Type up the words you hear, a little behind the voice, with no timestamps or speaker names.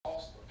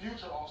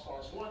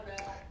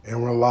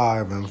And we're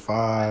live in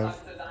 5,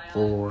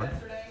 4,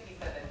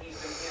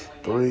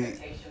 3,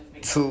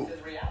 2,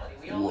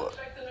 1.